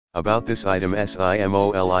About this item,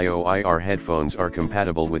 SIMOLIO headphones are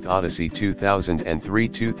compatible with Odyssey 2003,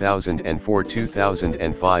 2004,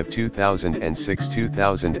 2005, 2006,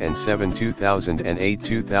 2007, 2008,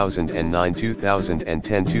 2009,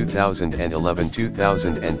 2010, 2011,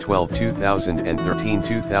 2012, 2013,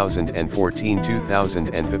 2014,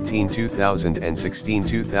 2015, 2016,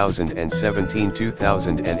 2017,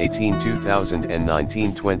 2018,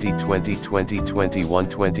 2019, 2020, 2021,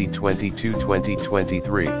 2022,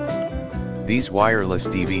 2023. These wireless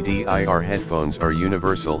DVD-IR headphones are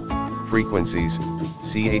universal, frequencies,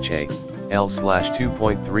 CHA,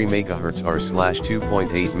 L/2.3 MHz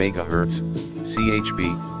R/2.8 MHz,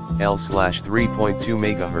 CHB, L/3.2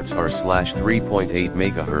 MHz R/3.8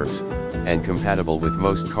 MHz, and compatible with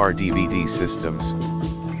most car DVD systems.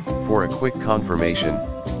 For a quick confirmation,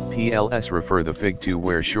 PLS refer the Fig to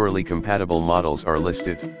where surely compatible models are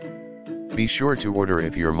listed. Be sure to order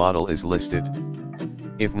if your model is listed.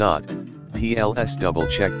 If not, PLS double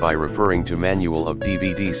check by referring to Manual of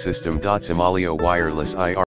DVD System. SIMOLIO Wireless IR